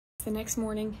The next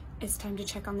morning, it's time to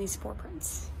check on these spore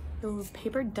prints. The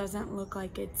paper doesn't look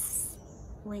like it's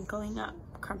wrinkling up,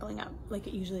 crumpling up like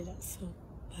it usually does. So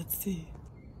let's see.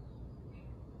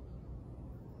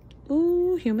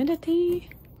 Ooh,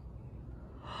 humidity.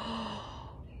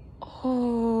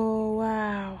 Oh,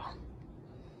 wow.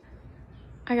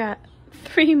 I got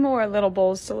 3 more little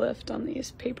bowls to lift on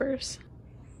these papers.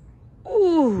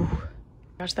 Ooh.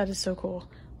 Gosh, that is so cool.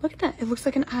 Look at that. It looks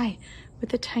like an eye with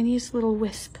the tiniest little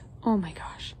wisp. Oh my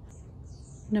gosh.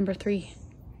 Number 3.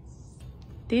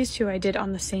 These 2 I did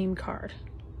on the same card.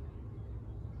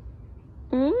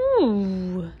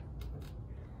 Ooh.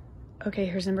 Okay,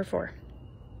 here's number 4.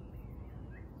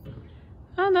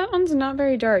 Oh, that one's not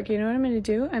very dark. You know what I'm going to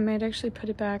do? I might actually put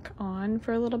it back on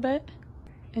for a little bit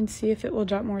and see if it will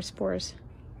drop more spores.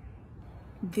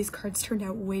 These cards turned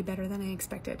out way better than I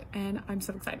expected, and I'm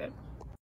so excited.